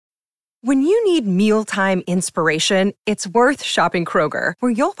When you need mealtime inspiration, it's worth shopping Kroger,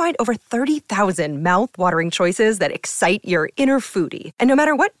 where you'll find over 30,000 mouth-watering choices that excite your inner foodie. And no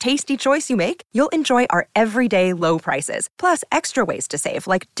matter what tasty choice you make, you'll enjoy our everyday low prices, plus extra ways to save,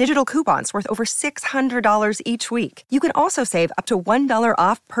 like digital coupons worth over $600 each week. You can also save up to $1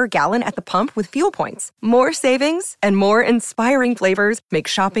 off per gallon at the pump with fuel points. More savings and more inspiring flavors make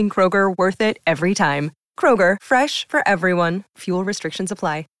shopping Kroger worth it every time. Kroger, fresh for everyone. Fuel restrictions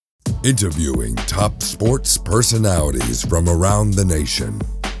apply. Interviewing top sports personalities from around the nation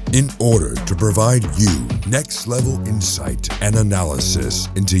in order to provide you next-level insight and analysis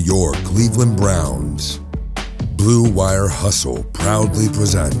into your Cleveland Browns. Blue Wire Hustle proudly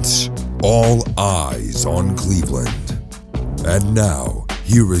presents All Eyes on Cleveland. And now,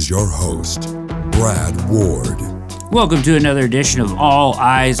 here is your host, Brad Ward. Welcome to another edition of All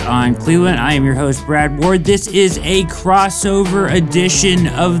Eyes on Cleveland. I am your host, Brad Ward. This is a crossover edition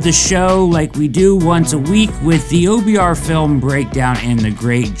of the show like we do once a week with the OBR film breakdown and the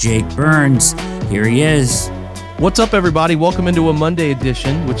great Jake Burns. Here he is. What's up, everybody? Welcome into a Monday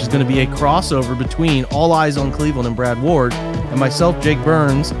edition, which is going to be a crossover between All Eyes on Cleveland and Brad Ward, and myself, Jake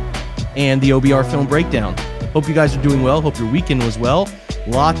Burns, and the OBR film breakdown. Hope you guys are doing well. Hope your weekend was well.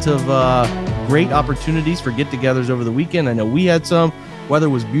 Lots of great opportunities for get-togethers over the weekend. I know we had some. Weather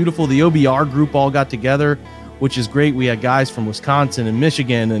was beautiful. The OBR group all got together, which is great. We had guys from Wisconsin and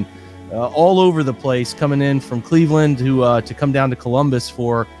Michigan and all over the place coming in from Cleveland to come down to Columbus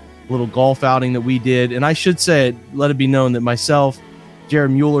for a little golf outing that we did. And I should say, let it be known that myself,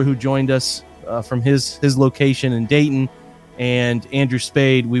 Jared Mueller, who joined us from his location in Dayton, and Andrew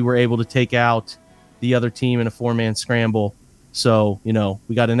Spade, we were able to take out the other team in a four-man scramble. So, you know,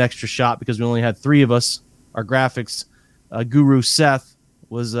 we got an extra shot because we only had three of us. Our graphics guru, Seth,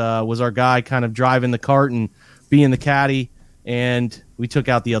 was our guy kind of driving the cart and being the caddy, and we took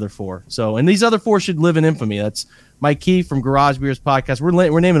out the other four. So, and these other four should live in infamy. That's Mike Keefe from Garage Beers Podcast. We're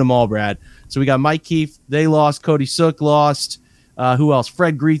naming them all, Brad. So we got Mike Keefe. They lost. Cody Sook lost. Who else?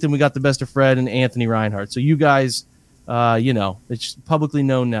 Fred Greethan. We got the best of Fred and Anthony Reinhardt. So you guys, you know, it's publicly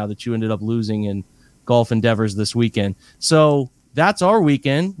known now that you ended up losing in golf endeavors this weekend. So that's our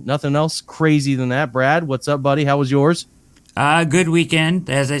weekend. Nothing else crazy than that. Brad, what's up, buddy? How was yours? Good weekend.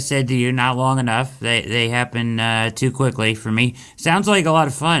 As I said to you, not long enough. They happen too quickly for me. Sounds like a lot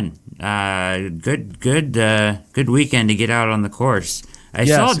of fun. Good weekend to get out on the course. I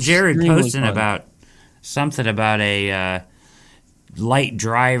saw Jared posting about something about a light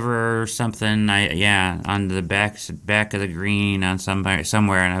driver or something. On the back of the green on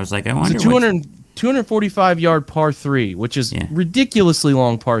somewhere, and I was like, I wonder. 245-yard par 3, which is ridiculously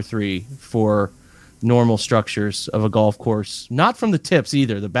long par 3 for normal structures of a golf course. Not from the tips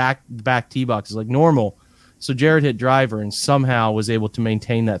either. The back tee box is like normal. So Jared hit driver and somehow was able to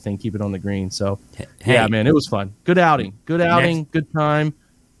maintain that thing, keep it on the green. So, yeah, man, it was fun. Good outing. Good time.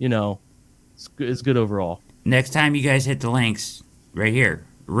 You know, it's good overall. Next time you guys hit the links, right here,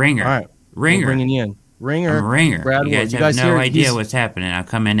 Ringer. All right. Ringer. We're bringing you in. Ringer. Brad, you guys have no idea what's happening. I'll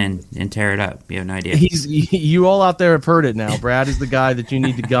come in and tear it up. You have no idea. You all out there have heard it now. Brad is the guy that you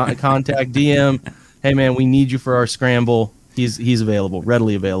need to contact. DM. Hey, man, we need you for our scramble. He's available,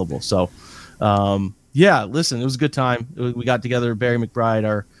 readily available. So, listen, it was a good time. We got together. Barry McBride,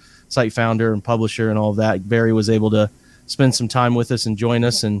 our site founder and publisher and all of that. Barry was able to spend some time with us and join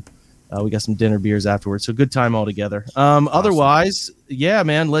us, and we got some dinner beers afterwards. So good time all together. Awesome. Otherwise, yeah,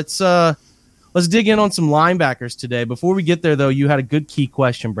 man, Let's dig in on some linebackers today. Before we get there, though, you had a good key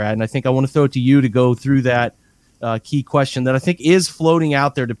question, Brad, and I think I want to throw it to you to go through that key question that I think is floating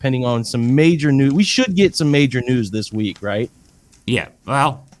out there depending on some major news. We should get some major news this week, right? Yeah,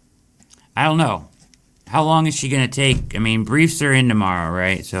 well, I don't know. How long is she going to take? I mean, briefs are in tomorrow,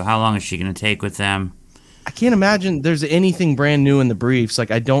 right? So how long is she going to take with them? I can't imagine there's anything brand new in the briefs.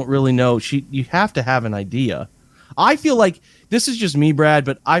 Like, I don't really know. You have to have an idea. I feel like this is just me, Brad,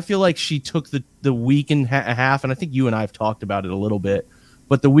 but I feel like she took the week and a half, and I think you and I have talked about it a little bit,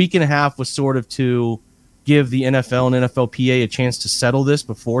 but the week and a half was sort of to give the NFL and NFLPA a chance to settle this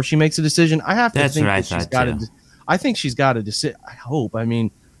before she makes a decision. I have to think that she's got to. I think she's got to decide. I hope. I mean,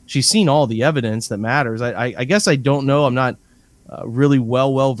 she's seen all the evidence that matters. I guess I don't know. I'm not really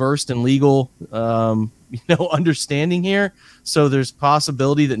well versed in legal, understanding here. So there's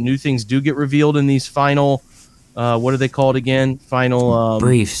possibility that new things do get revealed in these final. What are they called again? Final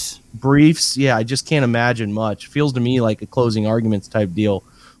briefs. Yeah, I just can't imagine much. Feels to me like a closing arguments type deal.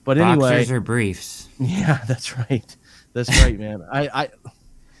 But anyway, boxers or briefs. Yeah, that's right. That's right, man.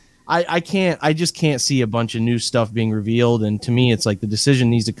 I just can't see a bunch of new stuff being revealed. And to me, it's like the decision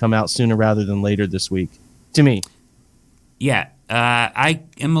needs to come out sooner rather than later this week. To me. Yeah, I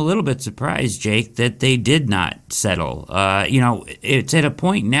am a little bit surprised, Jake, that they did not settle. It's at a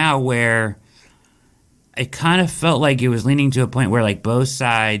point now where it kind of felt like it was leaning to a point where like both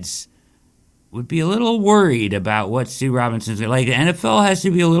sides would be a little worried about what Sue Robinson's going to like. The NFL has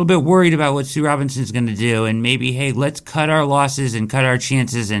to be a little bit worried about what Sue Robinson's going to do, and maybe, hey, let's cut our losses and cut our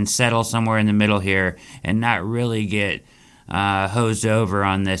chances and settle somewhere in the middle here and not really get hosed over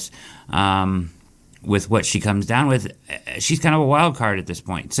on this with what she comes down with. She's kind of a wild card at this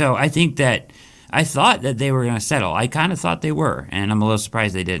point. So I thought that they were going to settle. I kind of thought they were, and I'm a little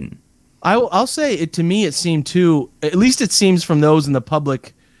surprised they didn't. I'll say it, to me, it seemed too, at least it seems from those in the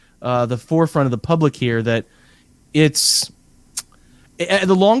public, the forefront of the public here, that the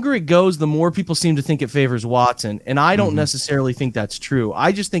longer it goes, the more people seem to think it favors Watson. And I don't necessarily think that's true.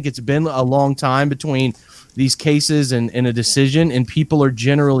 I just think it's been a long time between these cases and a decision, and people are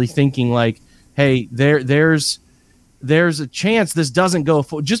generally thinking like, hey, there's a chance this doesn't go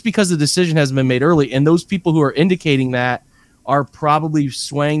just because the decision hasn't been made early. And those people who are indicating that are probably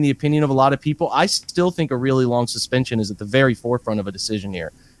swaying the opinion of a lot of people. I still think a really long suspension is at the very forefront of a decision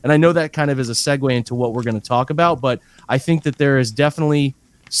here. And I know that kind of is a segue into what we're going to talk about, but I think that there is definitely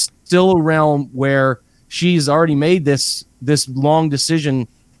still a realm where she's already made this long decision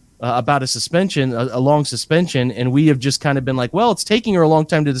about a suspension, a long suspension, and we have just kind of been like, well, it's taking her a long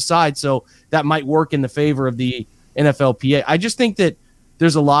time to decide, so that might work in the favor of the NFLPA. I just think that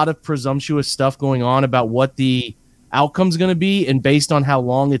there's a lot of presumptuous stuff going on about what the outcome's going to be, and based on how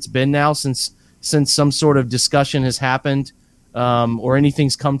long it's been now since some sort of discussion has happened, or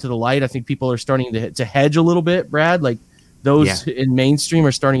anything's come to the light, I think people are starting to hedge a little bit, Brad. Like those in mainstream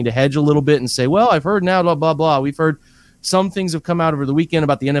are starting to hedge a little bit and say, well, I've heard now, blah, blah, blah. We've heard some things have come out over the weekend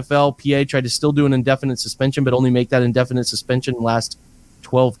about the NFLPA tried to still do an indefinite suspension, but only make that indefinite suspension last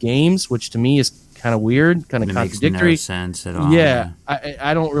 12 games, which to me is kind of weird, kind of contradictory. Makes no sense at all. Yeah,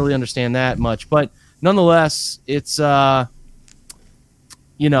 I don't really understand that much, but nonetheless, it's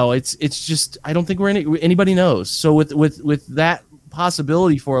it's just, I don't think anybody knows. So with that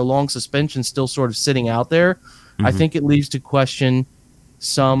possibility for a long suspension still sort of sitting out there, I think it leaves to question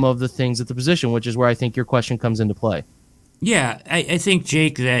some of the things at the position, which is where I think your question comes into play. Yeah, I think,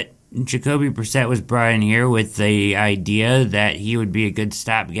 Jake, that Jacoby Brissett was brought in here with the idea that he would be a good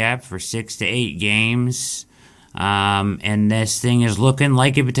stopgap for 6 to 8 games. And this thing is looking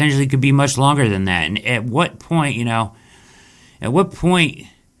like it potentially could be much longer than that. And at what point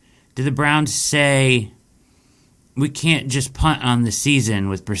do the Browns say we can't just punt on the season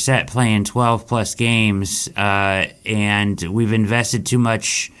with Brissett playing 12-plus games, and we've invested too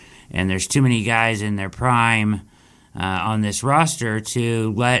much and there's too many guys in their prime on this roster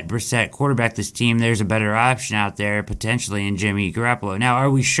to let Brissett quarterback this team? There's a better option out there, potentially, in Jimmy Garoppolo. Now, are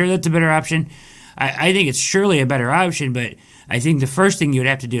we sure that's a better option? I think it's surely a better option, but I think the first thing you would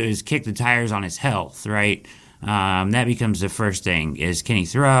have to do is kick the tires on his health, right? That becomes the first thing, is can he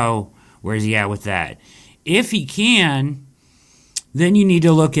throw? Where's he at with that? If he can, then you need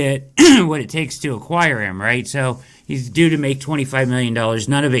to look at what it takes to acquire him, right? So he's due to make $25 million,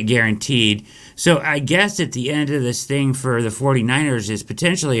 none of it guaranteed. So I guess at the end of this thing for the 49ers is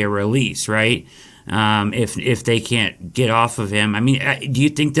potentially a release, right? If they can't get off of him. I mean, do you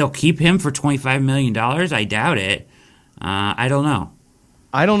think they'll keep him for $25 million? I doubt it. I don't know.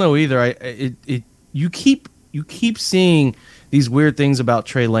 I don't know either. You keep seeing these weird things about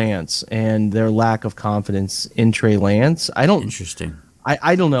Trey Lance and their lack of confidence in Trey Lance. Interesting.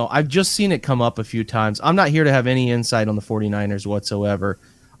 I don't know. I've just seen it come up a few times. I'm not here to have any insight on the 49ers whatsoever.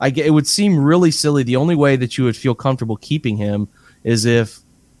 It would seem really silly. The only way that you would feel comfortable keeping him is if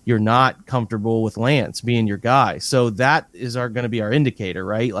you're not comfortable with Lance being your guy. So that is going to be our indicator,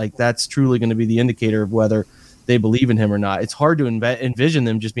 right? Like that's truly going to be the indicator of whether they believe in him or not. It's hard to envision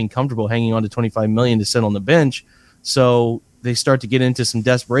them just being comfortable hanging on to $25 million to sit on the bench. So they start to get into some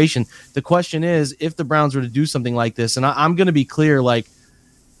desperation. The question is, if the Browns were to do something like this, and I'm going to be clear, like,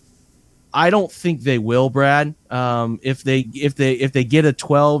 I don't think they will, Brad. If they get a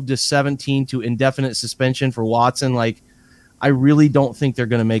 12 to 17 to indefinite suspension for Watson, like, I really don't think they're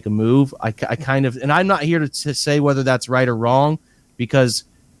going to make a move. I kind of, and I'm not here to say whether that's right or wrong, because,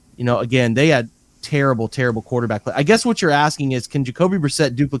 again, they had terrible quarterback play. I guess what you're asking is, can Jacoby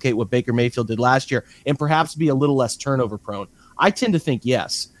Brissett duplicate what Baker Mayfield did last year and perhaps be a little less turnover prone? I tend to think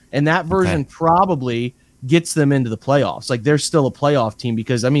yes. And that version probably gets them into the playoffs. Like, they're still a playoff team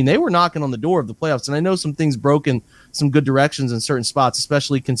because, I mean, they were knocking on the door of the playoffs. And I know some things broke in some good directions in certain spots,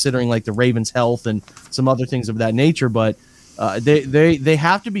 especially considering like the Ravens' health and some other things of that nature. But they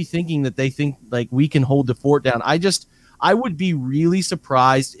have to be thinking that they think like we can hold the fort down. I would be really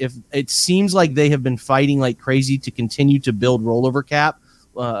surprised if it seems like they have been fighting like crazy to continue to build rollover cap,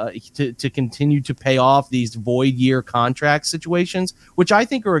 to continue to pay off these void year contract situations, which I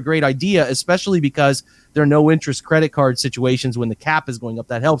think are a great idea, especially because there are no interest credit card situations when the cap is going up.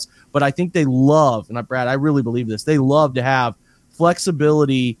 That helps. But I think they love, and Brad, I really believe this, they love to have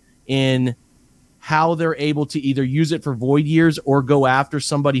flexibility in how they're able to either use it for void years or go after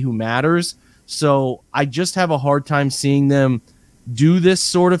somebody who matters. So I just have a hard time seeing them do this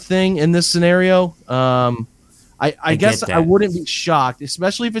sort of thing in this scenario. I guess I wouldn't be shocked,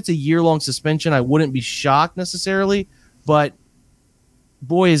 especially if it's a year-long suspension. I wouldn't be shocked necessarily, but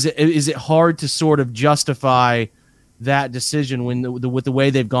boy, is it hard to sort of justify that decision with the way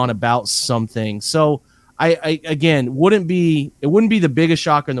they've gone about something. So I again, wouldn't be the biggest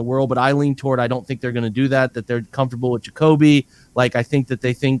shocker in the world, but I lean toward I don't think they're going to do that they're comfortable with Jacoby. Like, I think that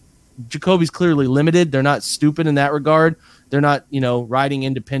they think Jacoby's clearly limited. They're not stupid in that regard. They're not, riding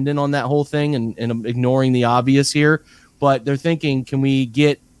independent on that whole thing and ignoring the obvious here. But they're thinking, can we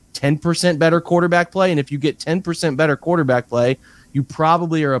get 10% better quarterback play? And if you get 10% better quarterback play, you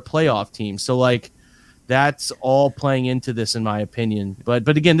probably are a playoff team. So, like, that's all playing into this, in my opinion. But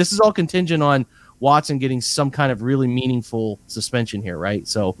again, this is all contingent on Watson getting some kind of really meaningful suspension here, right?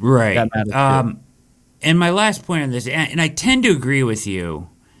 So right. That matters too. And my last point on this, and I tend to agree with you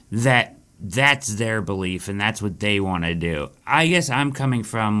that that's their belief and that's what they want to do. I guess I'm coming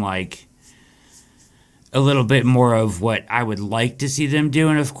from like a little bit more of what I would like to see them do.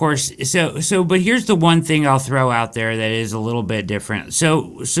 And of course, but here's the one thing I'll throw out there that is a little bit different.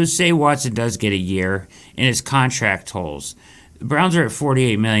 So say Watson does get a year and his contract tolls. The Browns are at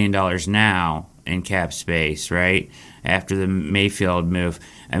 $48 million now in cap space, right? After the Mayfield move.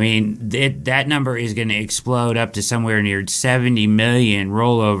 I mean, that number is going to explode up to somewhere near $70 million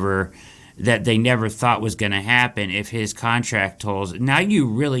rollover that they never thought was going to happen if his contract tolls. Now you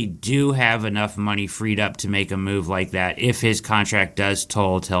really do have enough money freed up to make a move like that if his contract does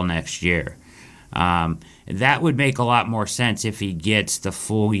toll till next year. That would make a lot more sense if he gets the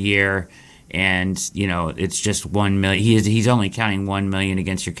full year and, it's just $1 million. He's only counting $1 million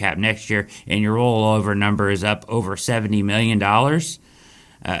against your cap next year, and your rollover number is up over $70 million.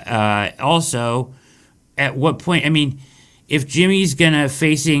 Also, at what point, if Jimmy's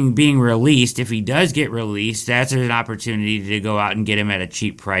facing being released, if he does get released, that's an opportunity to go out and get him at a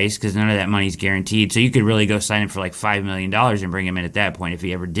cheap price because none of that money's guaranteed. So you could really go sign him for like $5 million and bring him in at that point if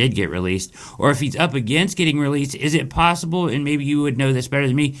he ever did get released. Or if he's up against getting released, is it possible, and maybe you would know this better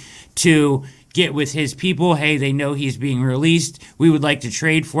than me, to get with his people, hey, they know he's being released, we would like to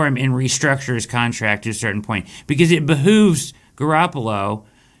trade for him and restructure his contract to a certain point? Because it behooves Garoppolo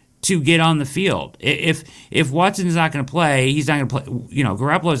to get on the field. If Watson's not going to play, he's not going to play.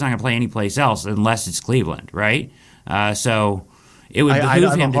 Garoppolo's not going to play anyplace else unless it's Cleveland, right? So it would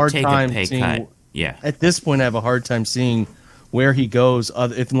behoove him to take a pay cut. Yeah. At this point, I have a hard time seeing where he goes,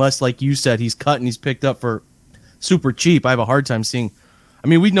 unless, like you said, he's cut and he's picked up for super cheap. I have a hard time seeing.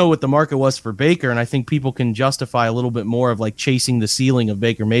 We know what the market was for Baker, and I think people can justify a little bit more of like chasing the ceiling of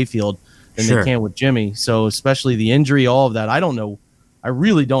Baker Mayfield than they can with Jimmy. So especially the injury, all of that, I don't know. I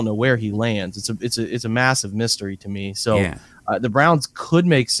really don't know where he lands. It's a massive mystery to me. So the Browns could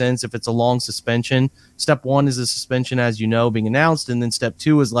make sense if it's a long suspension. Step one is the suspension, as you know, being announced, and then step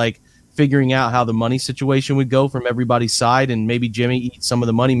two is like figuring out how the money situation would go from everybody's side, and maybe Jimmy eats some of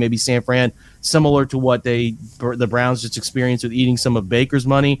the money. Maybe San Fran, similar to what the Browns just experienced with eating some of Baker's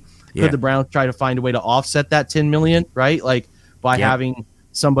money. Yeah. Could the Browns try to find a way to offset that $10 million, right? Like by having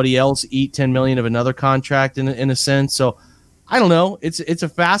somebody else eat $10 million of another contract in a sense. So I don't know. It's a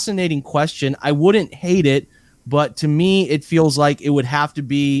fascinating question. I wouldn't hate it, but to me, it feels like it would have to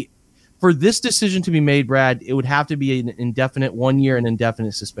be, for this decision to be made, Brad, it would have to be an indefinite 1 year and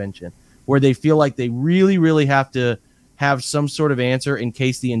indefinite suspension, where they feel like they really, really have to have some sort of answer in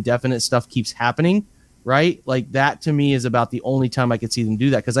case the indefinite stuff keeps happening, right? Like that to me is about the only time I could see them do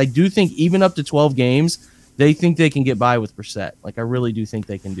that, because I do think even up to 12 games, they think they can get by with Brissett. Like I really do think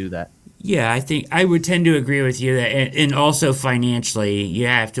they can do that. Yeah, I think I would tend to agree with you that, and also financially, you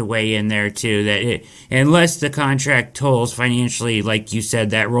have to weigh in there too. That unless the contract tolls financially, like you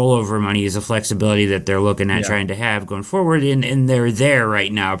said, that rollover money is a flexibility that they're looking at trying to have going forward, and they're there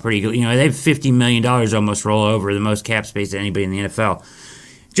right now, pretty good. They have $50 million almost roll over, the most cap space of anybody in the NFL.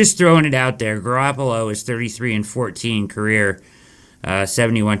 Just throwing it out there, Garoppolo is 33-14 career,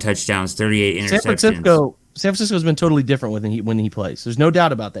 71 touchdowns, 38 interceptions. San Francisco's been totally different when he plays. There's no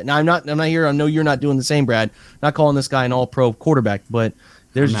doubt about that. Now I'm not here. I know you're not doing the same, Brad. Not calling this guy an all-pro quarterback, but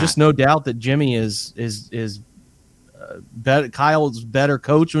there's just no doubt that Jimmy is better. Kyle's better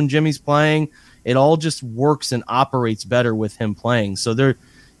coach when Jimmy's playing. it all just works and operates better with him playing. So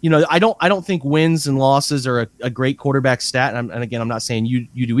I don't think wins and losses are a great quarterback stat. And again, I'm not saying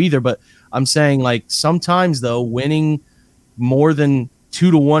you do either, but I'm saying like sometimes though, winning more than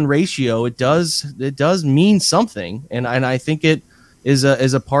 2-to-1 ratio, it does mean something. And I think it is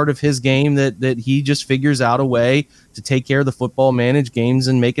a part of his game that he just figures out a way to take care of the football, manage games,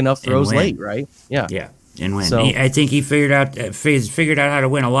 and make enough throws late, right? Yeah. And win. So, I think he figured out how to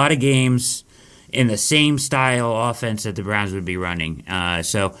win a lot of games in the same style offense that the Browns would be running.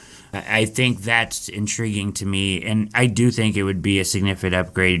 So I think that's intriguing to me, and I do think it would be a significant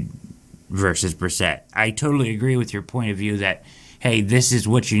upgrade versus Brissett. I totally agree with your point of view that, hey, this is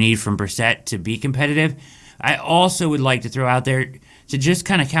what you need from Brissett to be competitive. I also would like to throw out there to just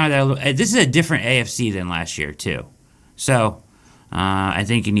kind of counter that a little. This is a different AFC than last year, too. So I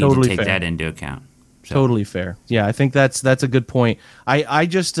think you need to take that into account. So. Totally fair. Yeah, I think that's a good point. I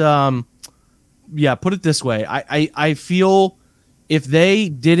just put it this way. I feel if they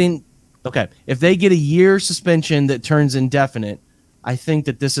get a year suspension that turns indefinite, I think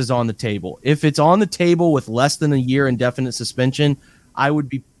that this is on the table. If it's on the table with less than a year indefinite suspension, I would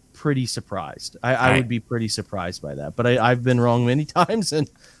be pretty surprised. I would be pretty surprised by that. But I've been wrong many times and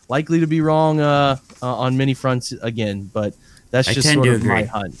likely to be wrong on many fronts again. But that's just sort of my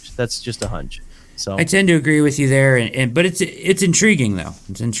hunch. That's just a hunch. So I tend to agree with you there, but it's intriguing though.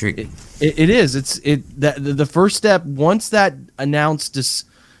 It's intriguing. It is. The first step once that announced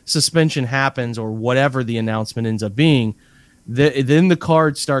suspension happens or whatever the announcement ends up being. Then the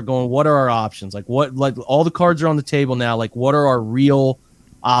cards start going. What are our options? Like all the cards are on the table now. Like what are our real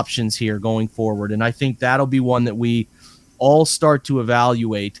options here going forward? And I think that'll be one that we all start to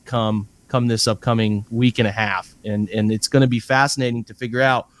evaluate come this upcoming week and a half. And it's going to be fascinating to figure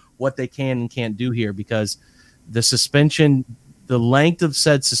out what they can and can't do here, because the suspension, the length of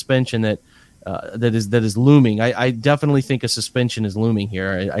said suspension that is looming. I definitely think a suspension is looming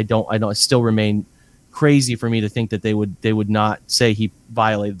here. I still remain crazy for me to think that they would not say he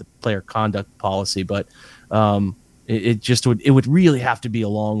violated the player conduct policy, but it would really have to be a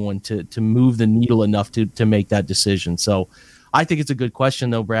long one to move the needle enough to make that decision. So I think it's a good question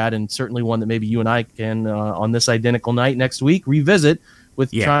though, Brad, and certainly one that maybe you and I can on this identical night next week revisit with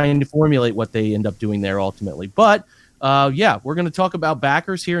trying to formulate what they end up doing there ultimately. But we're going to talk about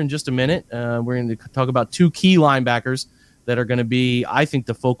backers here in just a minute. We're going to talk about two key linebackers that are going to be, I think,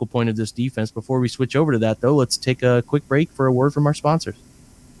 the focal point of this defense. Before we switch over to that, though, let's take a quick break for a word from our sponsors.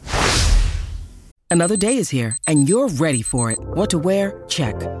 Another day is here, and you're ready for it. What to wear?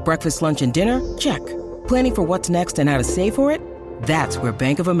 Check. Breakfast, lunch, and dinner? Check. Planning for what's next and how to save for it? That's where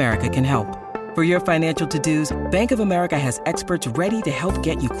Bank of America can help. For your financial to-dos, Bank of America has experts ready to help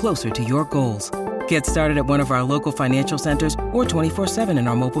get you closer to your goals. Get started at one of our local financial centers or 24/7 in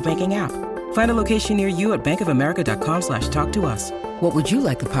our mobile banking app. Find a location near you at bankofamerica.com/talktous. What would you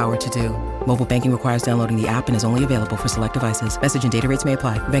like the power to do? Mobile banking requires downloading the app and is only available for select devices. Message and data rates may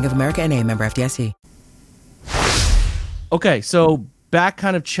apply. Bank of America N.A., member FDIC. Okay, so back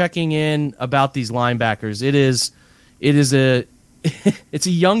kind of checking in about these linebackers. It is it's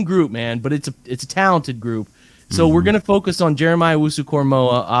a young group, man, but it's a talented group. So we're going to focus on Jeremiah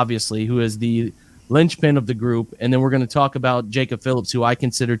Owusu-Koramoah, obviously, who is the linchpin of the group, and then we're going to talk about Jacob Phillips, who I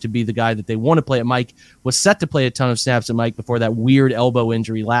consider to be the guy that they want to play at Mike, was set to play a ton of snaps at Mike before that weird elbow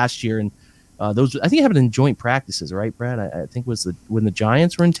injury last year, and those I think it happened in joint practices, right, Brad? I think it was when the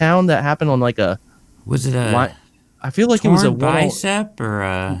Giants were in town that happened on like a I feel like it was a bicep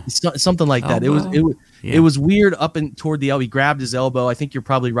or something like that. It was weird up and toward the elbow. He grabbed his elbow. I think you're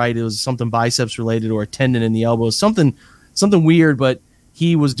probably right. It was something biceps related or a tendon in the elbow, something weird, but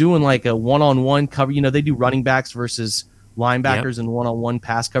he was doing like a one-on-one cover. You know, they do running backs versus linebackers and one-on-one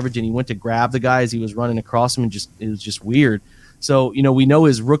pass coverage, and he went to grab the guy as he was running across him, and it was just weird. So, you know, we know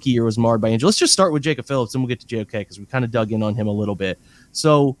his rookie year was marred by injury. Let's just start with Jacob Phillips, and we'll get to JOK because we kind of dug in on him a little bit.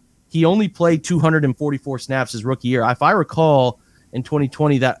 So he only played 244 snaps his rookie year. If I recall, in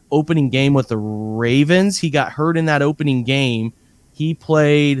 2020, that opening game with the Ravens, he got hurt in that opening game. He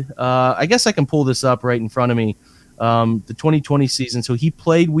played, I guess I can pull this up right in front of me, the 2020 season. So he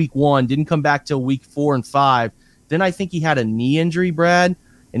played week 1, didn't come back till week 4 and 5. Then I think he had a knee injury, Brad,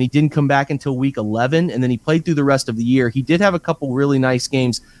 and he didn't come back until week 11, and then he played through the rest of the year. He did have a couple really nice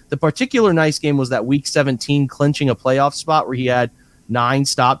games. The particular nice game was that week 17 clinching a playoff spot where he had 8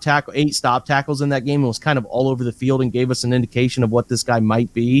 stop tackles in that game and was kind of all over the field and gave us an indication of what this guy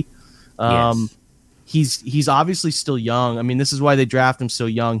might be. Yes. He's obviously still young. I mean, this is why they draft him so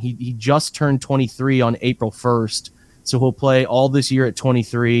young. He just turned 23 on April 1st, so he'll play all this year at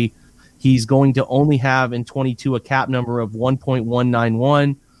 23. He's going to only have in 22 a cap number of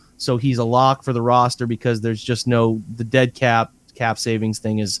 1.191. So he's a lock for the roster because there's just the dead cap savings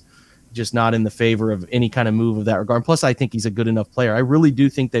thing is just not in the favor of any kind of move of that regard. And plus, I think he's a good enough player. I really do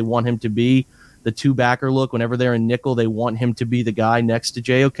think they want him to be the two-backer look. Whenever they're in nickel, they want him to be the guy next to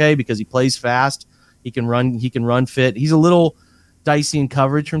JOK because he plays fast. He can run fit. He's a little dicey in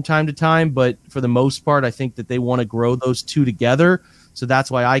coverage from time to time, but for the most part, I think that they want to grow those two together. So that's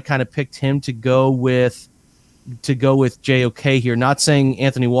why I kind of picked him to go with JOK here. Not saying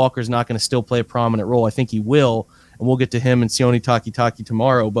Anthony Walker is not going to still play a prominent role. I think he will, and we'll get to him and Sione Takitaki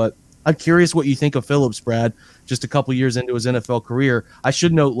tomorrow. But I'm curious what you think of Phillips, Brad, just a couple years into his NFL career. I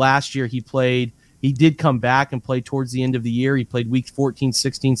should note last year he did come back and play towards the end of the year. He played weeks 14,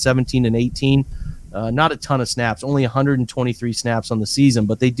 16, 17, and 18. Not a ton of snaps, only 123 snaps on the season,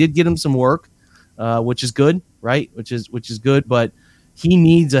 but they did get him some work, which is good, right? Which is good, but he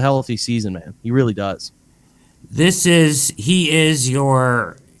needs a healthy season, man. He really does. He is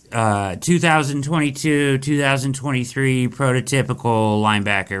your 2022, 2023 prototypical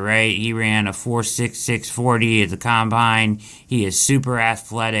linebacker, right? He ran a 4.66 40 at the combine. He is super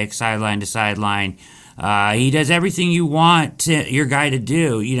athletic, sideline to sideline. He does everything you want your guy to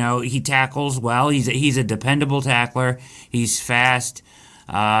do. He tackles well. He's a dependable tackler. He's fast.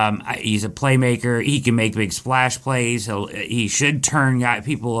 He's a playmaker. He can make big splash plays. He should turn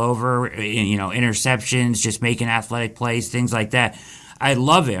people over, interceptions, just making athletic plays, things like that. I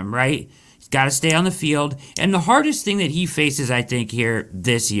love him, right? He's got to stay on the field. And the hardest thing that he faces, I think, here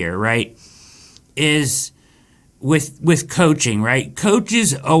this year, right, is with coaching, right?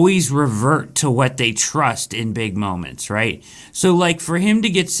 Coaches always revert to what they trust in big moments, right? So, like, for him to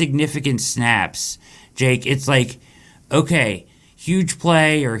get significant snaps, Jake, it's like, okay, huge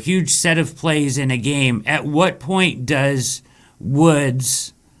play or huge set of plays in a game. At what point does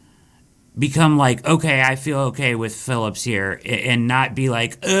Woods become like, okay, I feel okay with Phillips here, and not be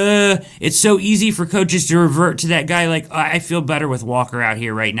like, it's so easy for coaches to revert to that guy like, I feel better with Walker out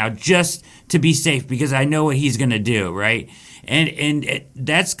here right now just to be safe because I know what he's going to do, right? And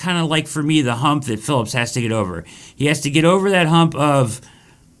that's kind of like, for me, the hump that Phillips has to get over. He has to get over that hump of,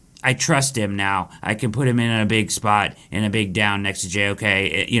 I trust him now. I can put him in a big spot, in a big down next to JOK,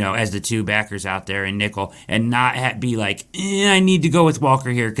 as the two backers out there in nickel, and not be like, I need to go with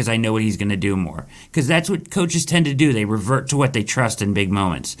Walker here because I know what he's going to do more. Because that's what coaches tend to do. They revert to what they trust in big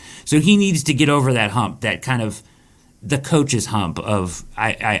moments. So he needs to get over that hump, that kind of the coach's hump of,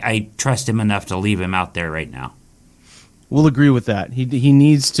 I trust him enough to leave him out there right now. We'll agree with that. He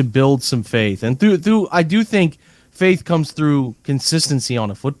needs to build some faith. And through I do think faith comes through consistency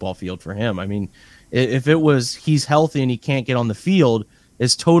on a football field for him. I mean, if it was he's healthy and he can't get on the field,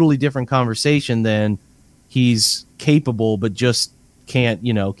 it's totally different conversation than he's capable but just can't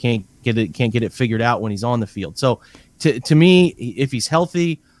get it figured out when he's on the field. So to me, if he's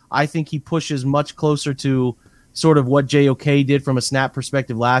healthy, I think he pushes much closer to sort of what JOK did from a snap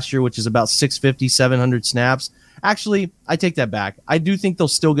perspective last year, which is about 650, 700 snaps. Actually, I take that back. I do think they'll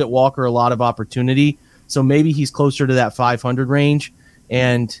still get Walker a lot of opportunity. So maybe he's closer to that 500 range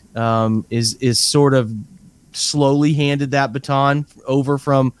and is sort of slowly handed that baton over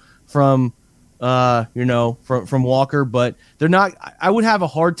from Walker. But they're not. I would have a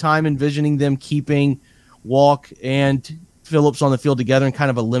hard time envisioning them keeping Walk and Phillips on the field together and kind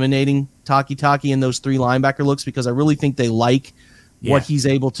of eliminating Takitaki in those three linebacker looks, because I really think they like what he's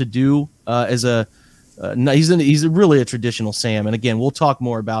able to do as a. He's really a traditional Sam, and again, we'll talk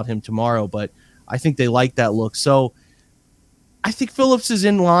more about him tomorrow, but I think they like that look. So I think Phillips is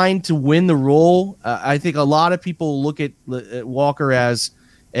in line to win the role. I think a lot of people look at Walker as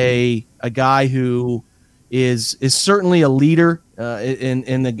a guy who is certainly a leader,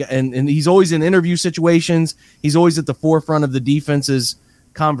 and he's always in interview situations. He's always at the forefront of the defense's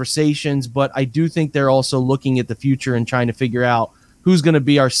conversations, but I do think they're also looking at the future and trying to figure out who's going to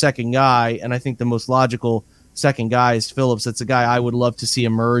be our second guy. And I think the most logical second guy is Phillips. That's a guy I would love to see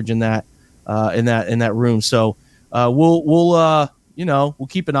emerge in that room. So we'll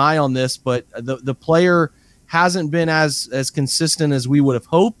keep an eye on this, but the player hasn't been as consistent as we would have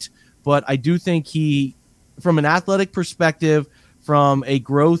hoped. But I do think he, from an athletic perspective, from a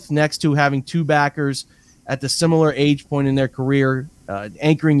growth next to having two backers at the similar age point in their career,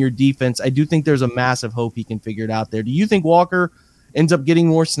 anchoring your defense, I do think there's a massive hope he can figure it out there. Do you think Walker ends up getting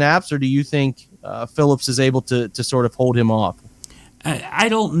more snaps, or do you think Phillips is able to sort of hold him off? I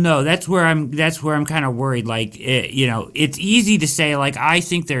don't know. That's where I'm kind of worried. Like, it's easy to say, like, I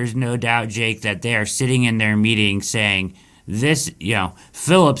think there's no doubt, Jake, that they are sitting in their meeting saying this,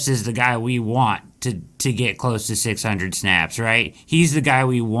 Phillips is the guy we want to get close to 600 snaps, right? He's the guy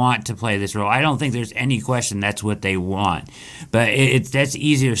we want to play this role. I don't think there's any question that's what they want. But that's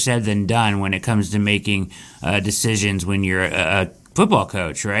easier said than done when it comes to making decisions when you're a football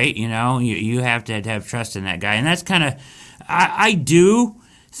coach, right? You have to have trust in that guy. And that's kind of, I do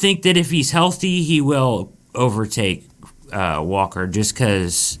think that if he's healthy, he will overtake Walker just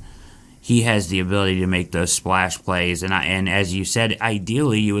because he has the ability to make those splash plays. And as you said,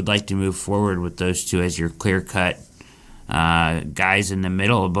 ideally you would like to move forward with those two as your clear-cut guys in the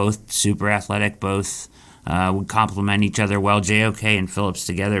middle, both super athletic, both would complement each other well. JOK and Phillips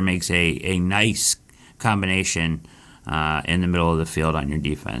together makes a nice combination in the middle of the field on your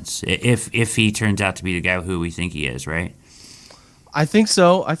defense, if he turns out to be the guy who we think he is, right? I think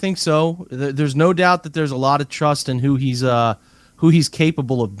so. There's no doubt that there's a lot of trust in who he's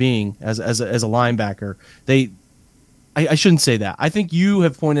capable of being as a linebacker. I shouldn't say that. I think you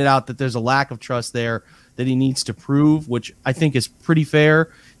have pointed out that there's a lack of trust there that he needs to prove, which I think is pretty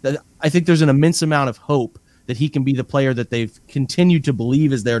fair. I think there's an immense amount of hope that he can be the player that they've continued to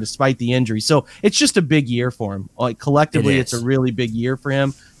believe is there despite the injury. So it's just a big year for him. Like collectively, it's a really big year for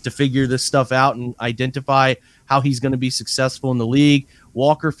him to figure this stuff out and identify how he's going to be successful in the league.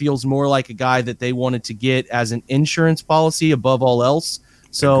 Walker feels more like a guy that they wanted to get as an insurance policy above all else.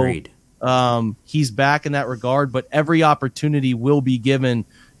 So he's back in that regard, but every opportunity will be given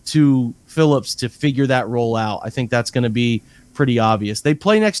to Phillips to figure that role out. I think that's going to be pretty obvious. They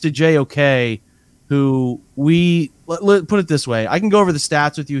play next to JOK, who let put it this way. I can go over the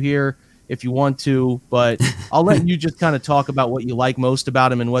stats with you here if you want to, but I'll let you just kind of talk about what you like most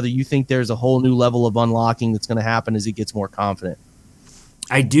about him and whether you think there's a whole new level of unlocking that's going to happen as he gets more confident.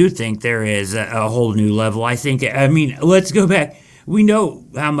 I do think there is a whole new level. Let's go back. We know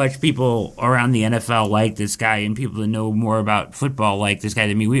how much people around the NFL like this guy, and people that know more about football like this guy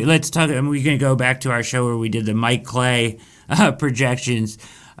than me. Let's talk. We're going to go back to our show where we did the Mike Clay projections.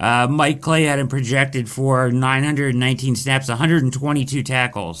 Mike Clay had him projected for 919 snaps, 122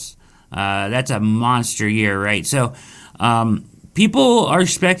 tackles. That's a monster year, right? So people are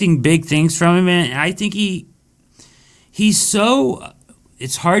expecting big things from him, and I think he's so...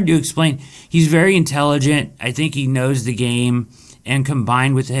 It's hard to explain. He's very intelligent. I think he knows the game, and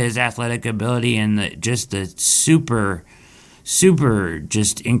combined with his athletic ability and the super,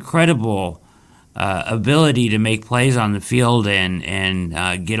 just incredible ability to make plays on the field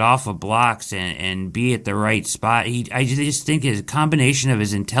and get off of blocks and be at the right spot. I just think his combination of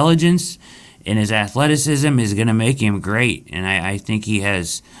his intelligence and his athleticism is going to make him great. And I think he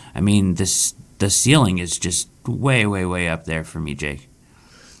has. The ceiling is just way, way, way up there for me, Jake.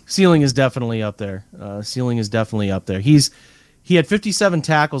 Ceiling is definitely up there. He had 57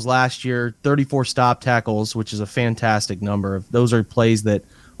 tackles last year, 34 stop tackles, which is a fantastic number. Those are plays that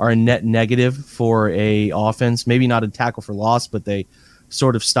are a net negative for a offense. Maybe not a tackle for loss, but they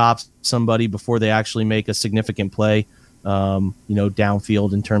sort of stop somebody before they actually make a significant play,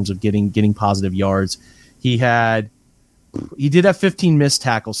 downfield in terms of getting positive yards. He did have 15 missed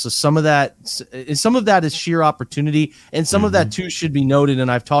tackles, so some of that is sheer opportunity, and some of that too should be noted.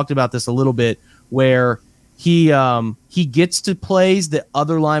 And I've talked about this a little bit, where he gets to plays that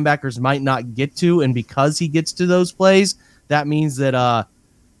other linebackers might not get to, and because he gets to those plays, that means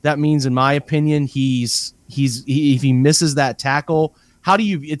in my opinion, if he misses that tackle,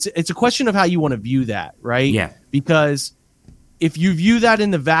 it's a question of how you want to view that, right? Yeah. Because if you view that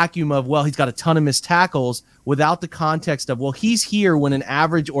in the vacuum of, well, he's got a ton of missed tackles, without the context of, well, he's here when an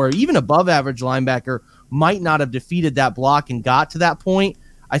average or even above average linebacker might not have defeated that block and got to that point,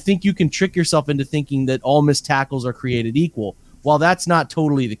 I think you can trick yourself into thinking that all missed tackles are created equal. While that's not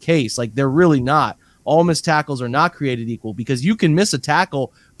totally the case, like they're really not. All missed tackles are not created equal, because you can miss a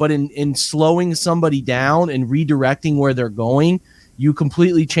tackle, but in slowing somebody down and redirecting where they're going, you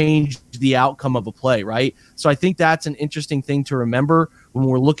completely change the outcome of a play, right? So I think that's an interesting thing to remember when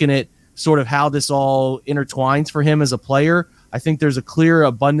we're looking at sort of how this all intertwines for him as a player. I think there's a clear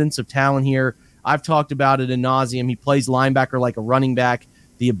abundance of talent here. I've talked about it in nauseum. He plays linebacker like a running back,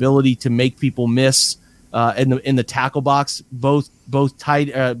 the ability to make people miss in the tackle box, both tight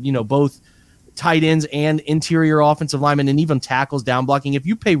ends and interior offensive linemen, and even tackles down blocking. If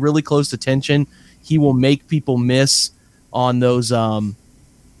you pay really close attention, he will make people miss on those down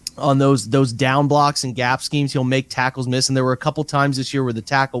blocks and gap schemes. He'll make tackles miss, and there were a couple times this year where the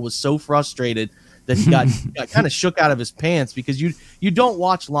tackle was so frustrated that he got kind of shook out of his pants, because you don't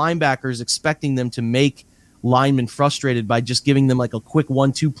watch linebackers expecting them to make linemen frustrated by just giving them like a quick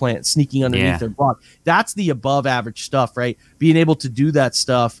 1-2 plant, sneaking underneath their block. That's the above average stuff, right? Being able to do that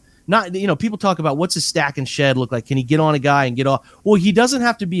stuff not, people talk about what's his stack and shed look like. Can he get on a guy and get off? Well, he doesn't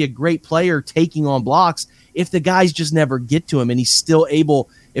have to be a great player taking on blocks if the guys just never get to him, and he's still able.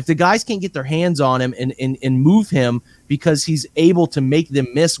 If the guys can't get their hands on him and move him because he's able to make them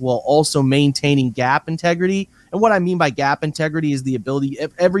miss while also maintaining gap integrity. And what I mean by gap integrity is the ability,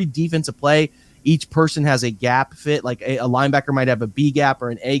 if every defensive play, each person has a gap fit, like a linebacker might have a B gap or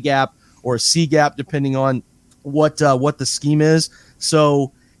an A gap or a C gap, depending on what the scheme is.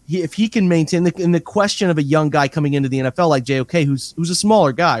 So if he can maintain the question of a young guy coming into the NFL like JOK, who's a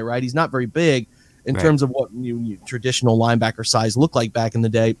smaller guy, right? He's not very big in terms of what traditional linebacker size looked like back in the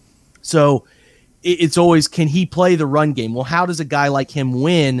day. So it's always, can he play the run game? Well, how does a guy like him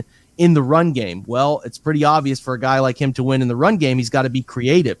win in the run game? Well, it's pretty obvious for a guy like him to win in the run game, he's got to be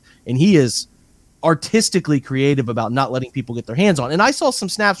creative. And he is artistically creative about not letting people get their hands on. And I saw some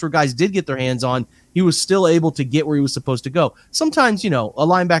snaps where guys did get their hands on. He was still able to get where he was supposed to go. Sometimes, a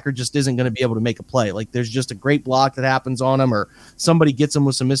linebacker just isn't going to be able to make a play. Like there's just a great block that happens on him, or somebody gets him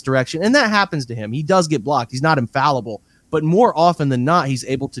with some misdirection. And that happens to him. He does get blocked. He's not infallible. But more often than not, he's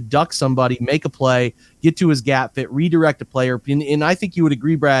able to duck somebody, make a play, get to his gap fit, redirect a player. And I think you would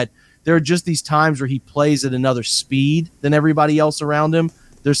agree, Brad, there are just these times where he plays at another speed than everybody else around him.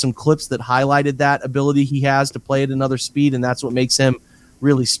 There's some clips that highlighted that ability he has to play at another speed, and that's what makes him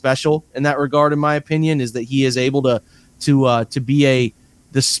really special in that regard, in my opinion, is that he is able to be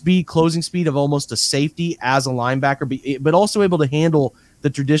the closing speed of almost a safety as a linebacker, but also able to handle the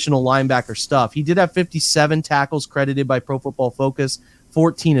traditional linebacker stuff. He did have 57 tackles credited by Pro Football Focus,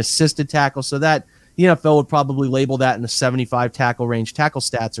 14 assisted tackles, so that the NFL would probably label that in the 75 tackle range. Tackle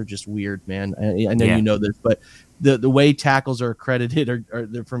stats are just weird, man. I know you know this, but the way tackles are accredited or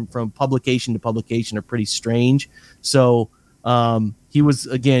they're from publication to publication are pretty strange. So he was,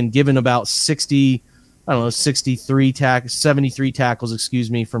 again, given about 73 tackles,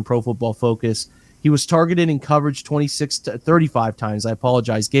 from Pro Football Focus. He was targeted in coverage 35 times. I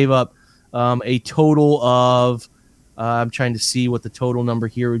apologize. Gave up a total of, I'm trying to see what the total number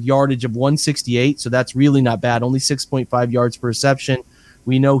here, yardage of 168. So that's really not bad. Only 6.5 yards per reception.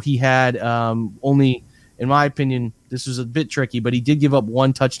 We know he had only, in my opinion, this was a bit tricky, but he did give up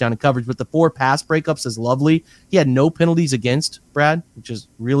one touchdown in coverage. But the 4 pass breakups is lovely. He had no penalties against, Brad, which is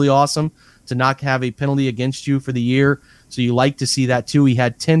really awesome to not have a penalty against you for the year. So you like to see that too. He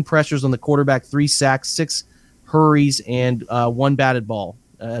had 10 pressures on the quarterback, 3 sacks, 6 hurries, and 1 batted ball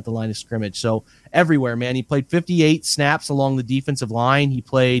at the line of scrimmage. So everywhere, man. He played 58 snaps along the defensive line. He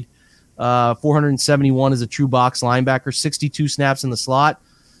played 471 as a true box linebacker, 62 snaps in the slot.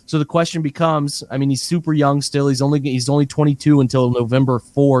 So the question becomes, I mean, he's super young still. He's only 22 until November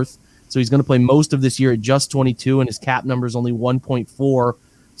 4th. So he's going to play most of this year at just 22, and his cap number is only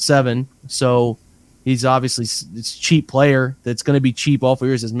 1.47. So he's obviously a cheap player that's going to be cheap all 4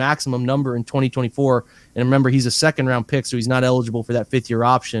 years. His maximum number in 2024, and remember, he's a second-round pick, so he's not eligible for that fifth-year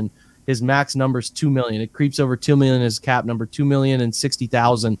option. His max number is $2 million. It creeps over $2 million as cap number,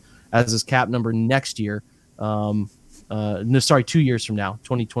 $2,060,000 as his cap number next year. 2 years from now,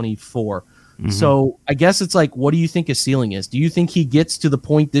 2024. Mm-hmm. So I guess it's like, what do you think his ceiling is? Do you think he gets to the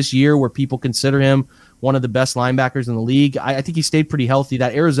point this year where people consider him one of the best linebackers in the league? I think he stayed pretty healthy.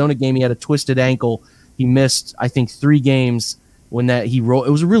 That Arizona game, he had a twisted ankle. He missed, I think, 3 games when he rolled.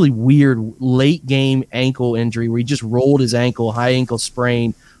 It was a really weird late game ankle injury where he just rolled his ankle, high ankle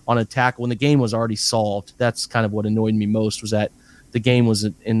sprain on a tackle when the game was already solved. That's kind of what annoyed me most, was that the game was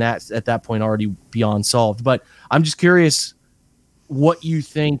at that point already beyond solved. But I'm just curious what you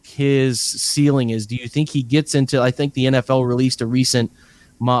think his ceiling is. Do you think he gets into, I think the NFL released a recent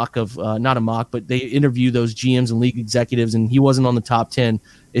mock of, not a mock, but they interview those GMs and league executives, and he wasn't on the top 10.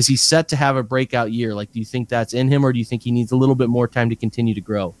 Is he set to have a breakout year? Like, do you think that's in him, or do you think he needs a little bit more time to continue to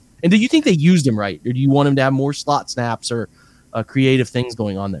grow? And do you think they used him right, or do you want him to have more slot snaps or creative things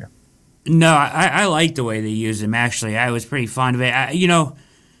going on there? No, I like the way they use him, actually. I was pretty fond of it.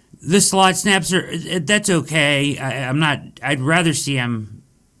 The slot snaps that's okay. I'd rather see him,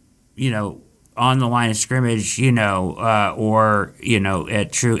 on the line of scrimmage, or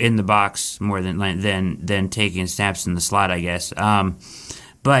at true in the box more than taking snaps in the slot, I guess.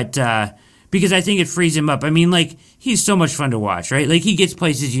 But because I think it frees him up. I mean, like, he's so much fun to watch, right? Like, he gets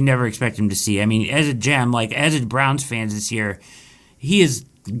places you never expect him to see. I mean, as a gem, like, as a Browns fans this year, he is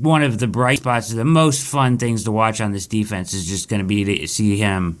one of the bright spots. The most fun things to watch on this defense is just going to be to see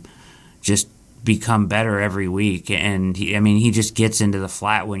him just become better every week. And he just gets into the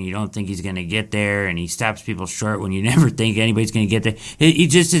flat when you don't think he's going to get there, and he stops people short when you never think anybody's going to get there.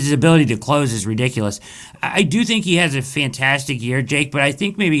 His ability to close is ridiculous. I do think he has a fantastic year, Jake, but I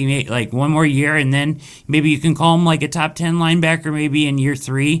think maybe like one more year, and then maybe you can call him like a top 10 linebacker maybe in year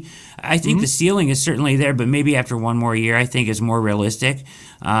 3. I think the ceiling is certainly there, but maybe after one more year, I think is more realistic.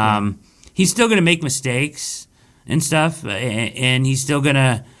 He's still going to make mistakes and stuff, and he's still going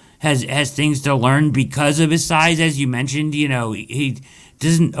to has things to learn because of his size, as you mentioned. He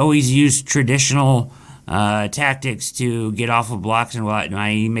doesn't always use traditional tactics to get off of blocks and whatnot.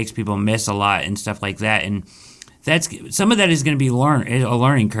 He makes people miss a lot and stuff like that, and some of that is going to be a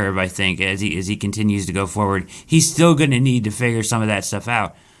learning curve, I think, as he continues to go forward. He's still going to need to figure some of that stuff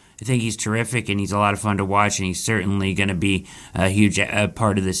out. I think he's terrific, and he's a lot of fun to watch, and he's certainly going to be a huge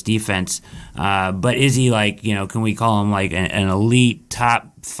part of this defense. But is he can we call him like an elite top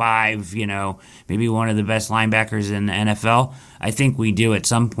 5, maybe one of the best linebackers in the NFL? I think we do at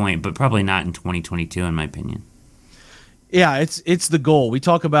some point, but probably not in 2022, in my opinion. Yeah, it's the goal. We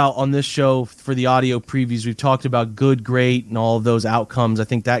talk about on this show for the audio previews, we've talked about good, great, and all of those outcomes. I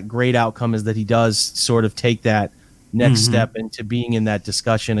think that great outcome is that he does sort of take that next step into being in that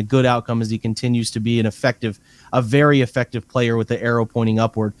discussion. A good outcome is he continues to be a very effective player with the arrow pointing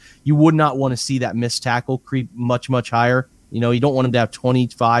upward. You would not want to see that missed tackle creep much, much higher. You don't want him to have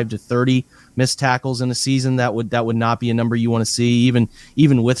 25 to 30 missed tackles in a season. That would not be a number you want to see,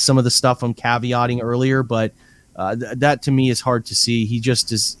 even with some of the stuff I'm caveating earlier. But that to me is hard to see.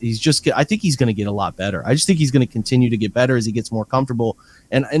 I think he's going to get a lot better. I just think he's going to continue to get better as he gets more comfortable.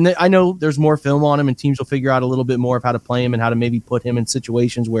 And I know there's more film on him, and teams will figure out a little bit more of how to play him and how to maybe put him in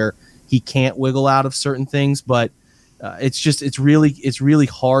situations where he can't wiggle out of certain things. But it's really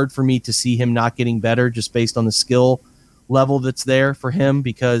hard for me to see him not getting better just based on the skill level that's there for him,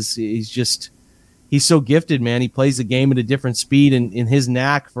 because he's so gifted, man. He plays the game at a different speed, and in his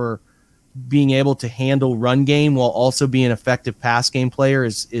knack for being able to handle run game while also being an effective pass game player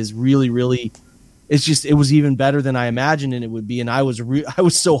is really, really, it was even better than I imagined it would be. And I was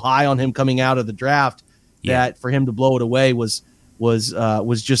so high on him coming out of the draft that for him to blow it away was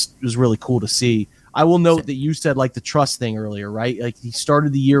really cool to see. I will note that you said like the trust thing earlier, right? Like he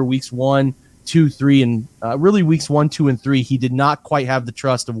started the year weeks 1, 2, 3, and really weeks 1, 2, and 3. He did not quite have the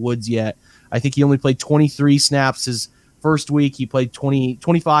trust of Woods yet. I think he only played 23 snaps his first week. He played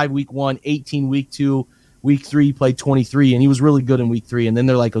 25 week 1, 18 week 2, week 3 he played 23, and he was really good in week 3. And then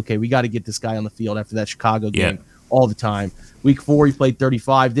they're like, okay, we got to get this guy on the field after that Chicago game all the time. Week 4 he played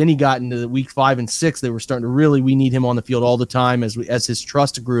 35. Then he got into week 5 and 6. They were starting to we need him on the field all the time. As his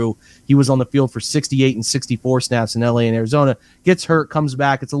trust grew, he was on the field for 68 and 64 snaps in LA and Arizona. Gets hurt, comes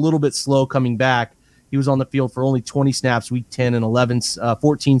back. It's a little bit slow coming back. He was on the field for only 20 snaps week 10 and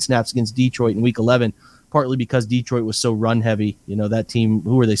 14 snaps against Detroit in week 11. Partly because Detroit was so run heavy. That team,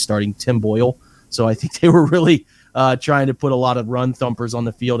 who were they starting? Tim Boyle. So I think they were really trying to put a lot of run thumpers on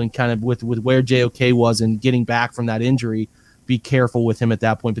the field, and kind of with where JOK was and getting back from that injury, be careful with him at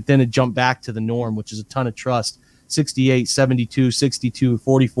that point. But then it jumped back to the norm, which is a ton of trust. 68, 72, 62,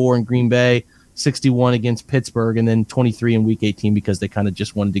 44 in Green Bay, 61 against Pittsburgh, and then 23 in week 18 because they kind of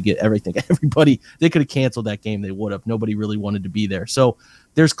just wanted to get everything. Everybody, they could have canceled that game. They would have. Nobody really wanted to be there. So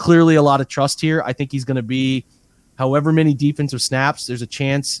there's clearly a lot of trust here. I think he's going to be however many defensive snaps. There's a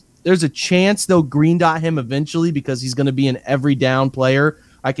chance they'll green dot him eventually because he's going to be an every down player.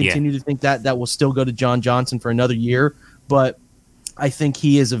 I continue to think that will still go to John Johnson for another year, but I think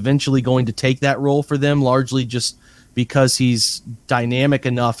he is eventually going to take that role for them, largely just because he's dynamic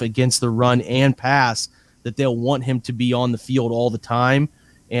enough against the run and pass that they'll want him to be on the field all the time.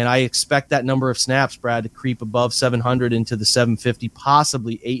 And I expect that number of snaps, Brad, to creep above 700 into the 750,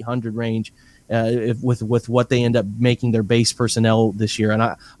 possibly 800 range with what they end up making their base personnel this year. And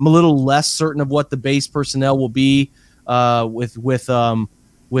I'm a little less certain of what the base personnel will be with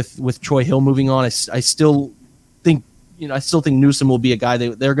Troy Hill moving on. I still think Newsome will be a guy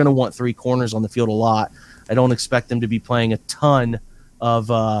they're going to want 3 corners on the field a lot. I don't expect them to be playing a ton of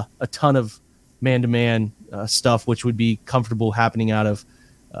man-to-man stuff, which would be comfortable happening out of.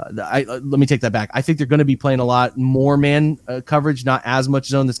 Let me take that back. I think they're going to be playing a lot more man coverage, not as much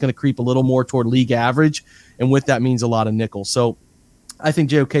zone. That's going to creep a little more toward league average, and with that means a lot of nickel. So I think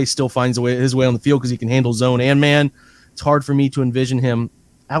JOK still finds his way on the field because he can handle zone and man. It's hard for me to envision him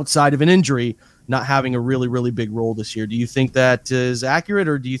outside of an injury not having a really, really big role this year. Do you think that is accurate,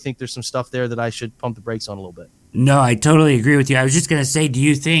 or do you think there's some stuff there that I should pump the brakes on a little bit? No, I totally agree with you. I was just going to say, do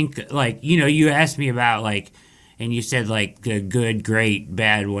you think, you asked me about, and you said, good, great,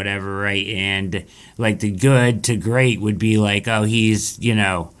 bad, whatever, right? And, the good to great would be oh, he's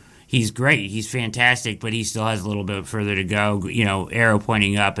he's great. He's fantastic, but he still has a little bit further to go, arrow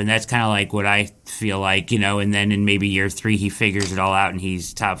pointing up. And that's kind of like what I feel like, and then in maybe year 3, he figures it all out and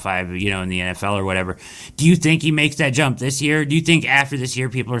he's top 5, in the NFL or whatever. Do you think he makes that jump this year? Do you think after this year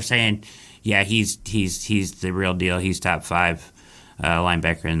people are saying, yeah, he's the real deal. He's top 5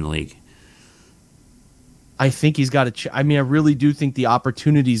 linebacker in the league? I think he's got I really do think the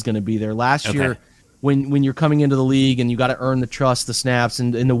opportunity is going to be there. Last year, when you're coming into the league and you got to earn the trust, the snaps,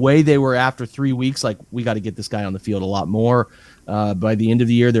 and the way they were after 3 weeks, like, we got to get this guy on the field a lot more. By the end of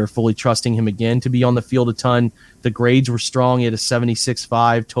the year, they're fully trusting him again to be on the field a ton. The grades were strong. He had a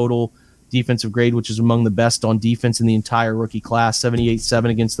 76.5 total defensive grade, which is among the best on defense in the entire rookie class. 78.7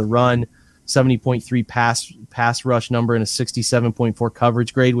 against the run, 70.3 pass rush number, and a 67.4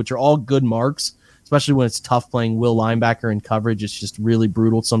 coverage grade, which are all good marks, especially when it's tough playing will linebacker in coverage. It's just really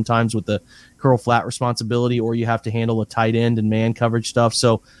brutal sometimes with the curl flat responsibility, or you have to handle a tight end and man coverage stuff.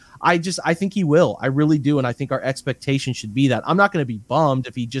 So I think he will. I really do. And I think our expectation should be that. I'm not going to be bummed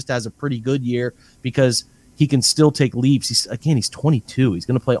if he just has a pretty good year, because he can still take leaps. He's 22. He's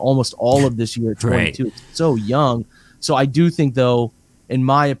going to play almost all of this year at 22. Right. It's so young. So I do think, though, in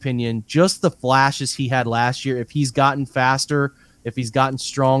my opinion, just the flashes he had last year, if he's gotten faster, if he's gotten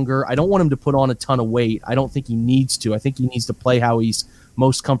stronger, I don't want him to put on a ton of weight. I don't think he needs to. I think he needs to play how he's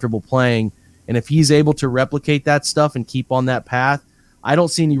most comfortable playing. And if he's able to replicate that stuff and keep on that path, I don't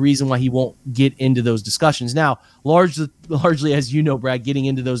see any reason why he won't get into those discussions. Now, largely, as you know, Brad, getting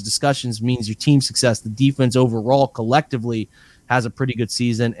into those discussions means your team success. The defense overall collectively has a pretty good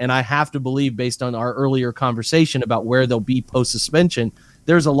season. And I have to believe, based on our earlier conversation about where they'll be post-suspension,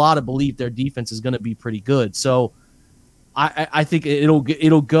 there's a lot of belief their defense is going to be pretty good. So I think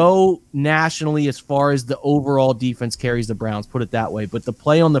it'll go nationally as far as the overall defense carries the Browns, put it that way. But the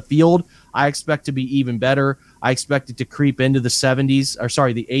play on the field, I expect to be even better. I expect it to creep into the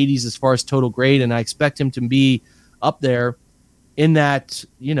 80s as far as total grade, and I expect him to be up there in that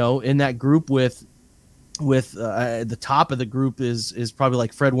group with the top of the group is probably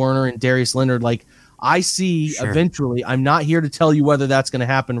like Fred Warner and Darius Leonard. Like, I see eventually. I'm not here to tell you whether that's going to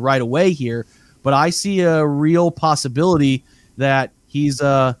happen right away here, but I see a real possibility that he's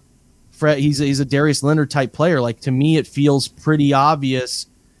a Darius Leonard type player. Like, to me, it feels pretty obvious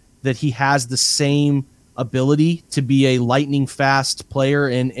that he has the same ability to be a lightning fast player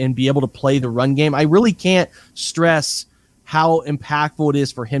and be able to play the run game. I really can't stress how impactful it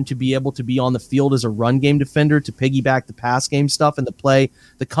is for him to be able to be on the field as a run game defender, to piggyback the pass game stuff and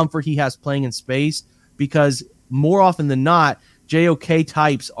the comfort he has playing in space, because more often than not, JOK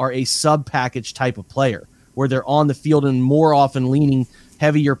types are a sub-package type of player where they're on the field and more often leaning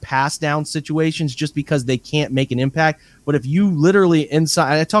heavier pass down situations just because they can't make an impact. But if you literally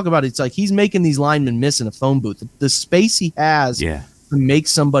inside, I talk about it, it's like he's making these linemen miss in a phone booth. The space he has to make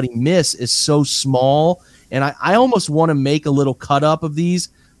somebody miss is so small. And I almost want to make a little cut up of these,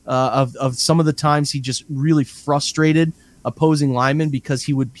 of some of the times he just really frustrated opposing linemen, because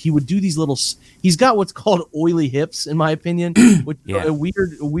he would do these little. He's got what's called oily hips, in my opinion, which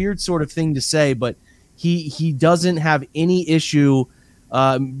is a weird sort of thing to say, but he doesn't have any issue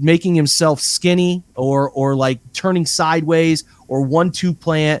making himself skinny or like turning sideways or 1-2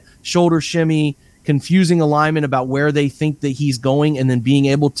 plant, shoulder shimmy, confusing a lineman about where they think that he's going, and then being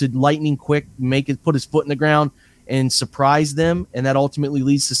able to lightning quick put his foot in the ground and surprise them, and that ultimately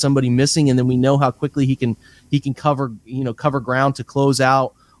leads to somebody missing. And then we know how quickly he can cover ground to close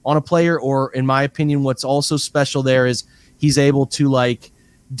out on a player. Or, in my opinion, what's also special there is he's able to like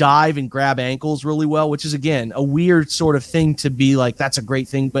dive and grab ankles really well, which is, again, a weird sort of thing to be like, that's a great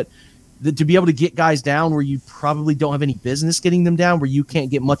thing. But to be able to get guys down where you probably don't have any business getting them down, where you can't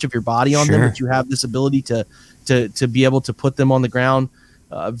get much of your body on them, but you have this ability to be able to put them on the ground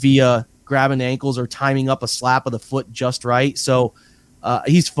via grabbing ankles or timing up a slap of the foot just right. So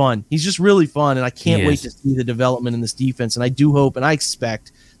he's fun. He's just really fun, and I can't wait to see the development in this defense. And I do hope, and I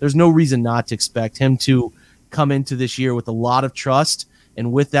expect, there's no reason not to expect him to come into this year with a lot of trust.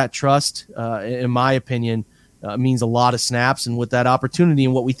 And with that trust, in my opinion, means a lot of snaps. And with that opportunity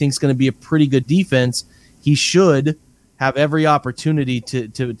and what we think is going to be a pretty good defense, he should have every opportunity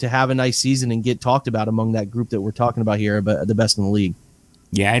to have a nice season and get talked about among that group that we're talking about here, but the best in the league.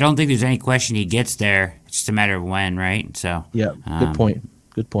 Yeah, I don't think there's any question he gets there. It's just a matter of when, right? So yeah, good point.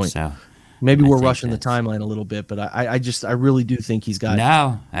 Good point. So maybe we're rushing the timeline a little bit, but I really do think he's got.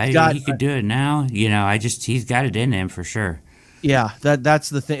 No, he could do it now. He's got it in him for sure. Yeah, that's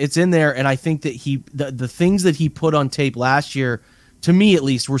the thing. It's in there, and I think that the things that he put on tape last year, to me at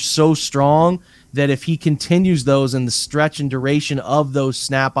least, were so strong that if he continues those and the stretch and duration of those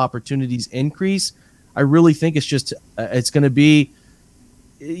snap opportunities increase, I really think it's going to be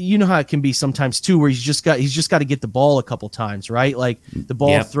you know how it can be sometimes too, where he's just got to get the ball a couple times, right? Like the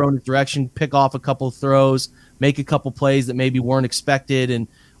ball thrown his direction, pick off a couple of throws, make a couple plays that maybe weren't expected, and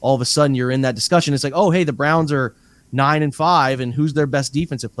all of a sudden you're in that discussion. It's like, oh, hey, the Browns are 9-5, and who's their best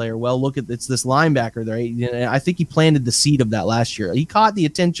defensive player? Well, look, it's this linebacker there. I think he planted the seed of that last year. He caught the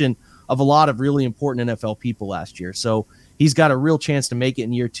attention of a lot of really important NFL people last year. So he's got a real chance to make it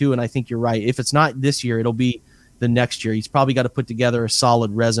in year 2. And I think you're right. If it's not this year, it'll be the next year. He's probably got to put together a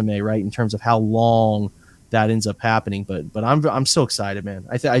solid resume, right, in terms of how long that ends up happening. But I'm so excited, man.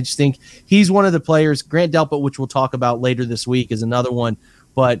 I just think he's one of the players. Grant Delpit, which we'll talk about later this week, is another one.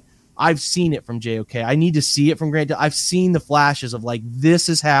 But I've seen it from JOK. I need to see it from Grant Delpit. I've seen the flashes of, like, this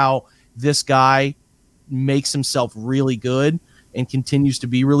is how this guy makes himself really good and continues to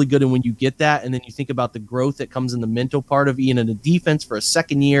be really good. And when you get that, and then you think about the growth that comes in the mental part of Ian in the defense for a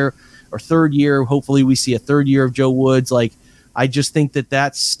second year or third year, hopefully we see a third year of Joe Woods. Like, I just think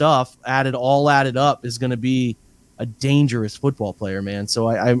that stuff added up is going to be a dangerous football player, man. So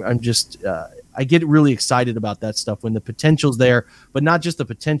I'm just I get really excited about that stuff when the potential's there, but not just the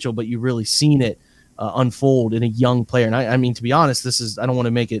potential, but you've really seen it unfold in a young player. And I mean, to be honest, I don't want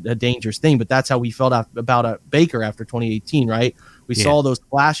to make it a dangerous thing, but that's how we felt about Baker after 2018, right? We saw those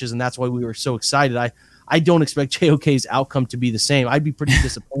flashes, and that's why we were so excited. I don't expect JOK's outcome to be the same. I'd be pretty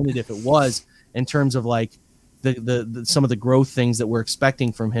disappointed if it was, in terms of like the some of the growth things that we're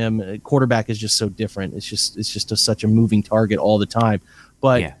expecting from him. Quarterback is just so different. It's just such a moving target all the time.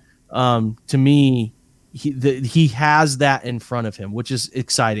 But to me, he has that in front of him, which is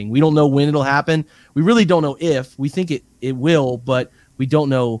exciting. We don't know when it'll happen. We really don't know if. We think it will, but we don't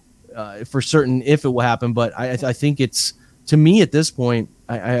know for certain if it will happen. But I think it's, to me at this point,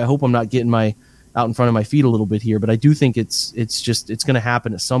 I hope I'm not getting out in front of my feet a little bit here, but I do think it's going to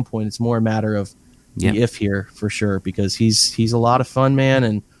happen at some point. It's more a matter of the if here for sure, because he's a lot of fun, man.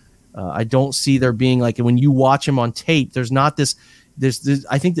 And I don't see there being, like, when you watch him on tape, there's not this,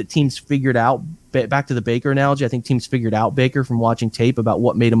 I think that teams figured out, back to the Baker analogy, I think teams figured out Baker from watching tape about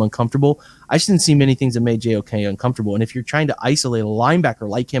what made him uncomfortable. I just didn't see many things that made JOK uncomfortable. And if you're trying to isolate a linebacker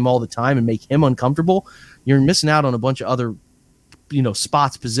like him all the time and make him uncomfortable, you're missing out on a bunch of other,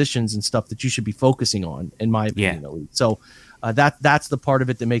 spots, positions, and stuff that you should be focusing on, in my opinion. At least. So that's the part of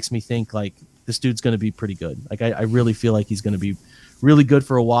it that makes me think, like, this dude's going to be pretty good. Like, I really feel like he's going to be really good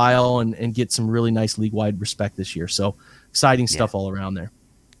for a while and get some really nice league-wide respect this year. So exciting stuff all around there.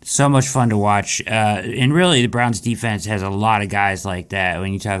 So much fun to watch. And really, the Browns defense has a lot of guys like that.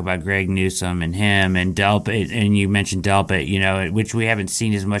 When you talk about Greg Newsome and him and Delpit, and you mentioned Delpit, which we haven't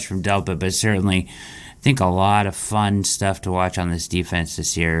seen as much from Delpit, but certainly I think a lot of fun stuff to watch on this defense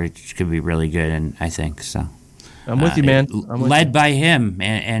this year, which could be really good, and I think so. I'm with you, man. Led by him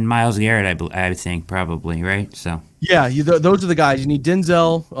and Myles Garrett, I think, probably, right? So yeah, those are the guys. You need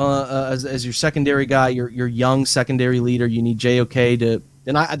Denzel as your secondary guy, your young secondary leader. You need JOK to,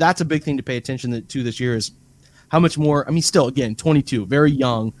 and that's a big thing to pay attention to this year, is how much more. I mean, still, again, 22, very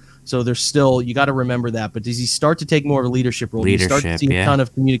young. So there's still, you got to remember that. But does he start to take more of a leadership role? Do you start to see a ton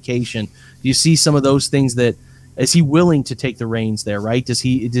of communication? Do you see some of those things that, is he willing to take the reins there, right? Does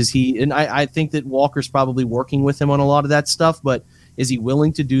he, and I think that Walker's probably working with him on a lot of that stuff, but is he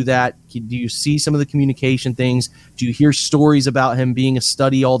willing to do that? Do you see some of the communication things? Do you hear stories about him being a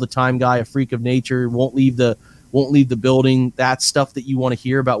study all the time guy, a freak of nature, won't leave the building? That's stuff that you want to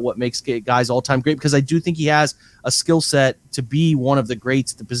hear about, what makes guys all-time great, because I do think he has a skill set to be one of the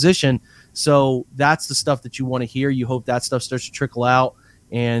greats at the position. So that's the stuff that you want to hear. You hope that stuff starts to trickle out.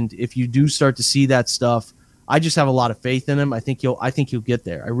 And if you do start to see that stuff, I just have a lot of faith in him. I think he'll get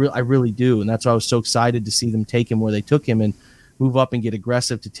there. I really do. And that's why I was so excited to see them take him where they took him and move up and get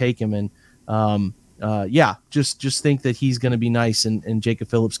aggressive to take him. And just think that he's going to be nice. And Jacob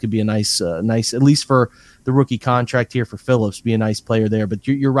Phillips could be a nice, at least for the rookie contract here for Phillips, be a nice player there. But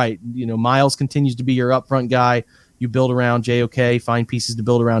you're right. Myles continues to be your upfront guy. You build around JOK, find pieces to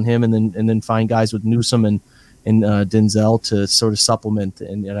build around him, and then find guys with Newsome and Denzel to sort of supplement.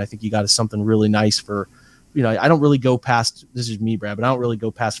 And I think you got something really nice for, I don't really go past, this is me, Brad, but I don't really go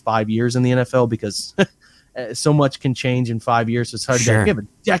past 5 years in the NFL, because so much can change in 5 years. So it's hard to give a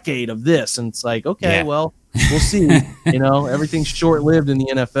decade of this. And it's like, okay, well, we'll see. Everything's short-lived in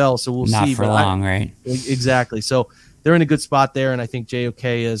the NFL, so we'll see. Not for long, right? Exactly. So they're in a good spot there, and I think JOK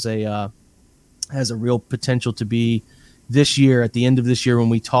has a real potential to be, this year, at the end of this year when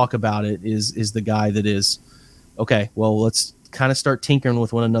we talk about it, is the guy that is, okay, well, let's kind of start tinkering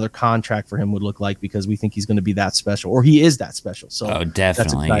with what another contract for him would look like, because we think he's going to be that special, or he is that special. So definitely,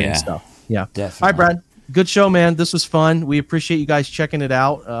 that's exciting stuff. Yeah, definitely. All right, Brad. Good show, man. This was fun. We appreciate you guys checking it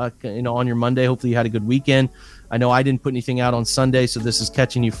out. On your Monday. Hopefully you had a good weekend. I know I didn't put anything out on Sunday, so this is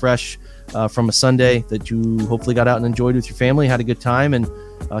catching you fresh from a Sunday that you hopefully got out and enjoyed with your family, had a good time, and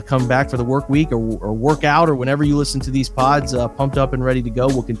come back for the work week or work out or whenever you listen to these pods, pumped up and ready to go.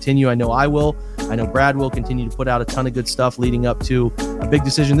 We'll continue. I know I will. I know Brad will continue to put out a ton of good stuff leading up to a big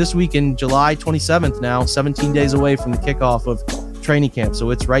decision this week in July 27th now, 17 days away from the kickoff of training camp.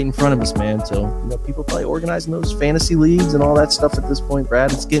 So it's right in front of us, man. So, people probably organizing those fantasy leagues and all that stuff at this point,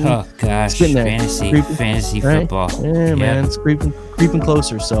 Brad. It's getting, it's getting there. Fantasy football. Yeah, man, it's creeping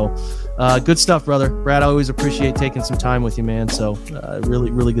closer. So, good stuff, brother. Brad, I always appreciate taking some time with you, man. So, really,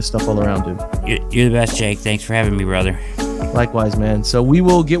 really good stuff all around, dude. You're the best, Jake. Thanks for having me, brother. Likewise, man. So we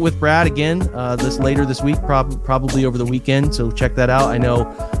will get with Brad again later this week, probably over the weekend. So check that out. I know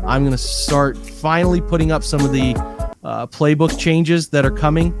I'm going to start finally putting up some of the playbook changes that are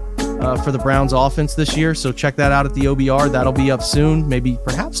coming for the Browns offense this year. So check that out at the OBR. That'll be up soon, maybe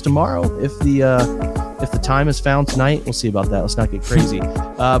perhaps tomorrow if the time is found tonight. We'll see about that. Let's not get crazy.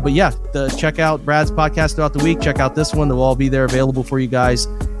 But yeah, check out Brad's podcast throughout the week. Check out this one. They'll all be there available for you guys.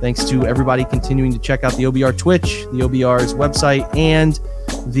 Thanks to everybody continuing to check out the OBR Twitch, the OBR's website, and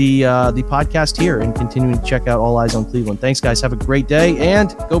the podcast here, and continuing to check out All Eyes on Cleveland. Thanks, guys. Have a great day,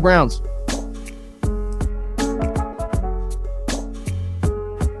 and go Browns.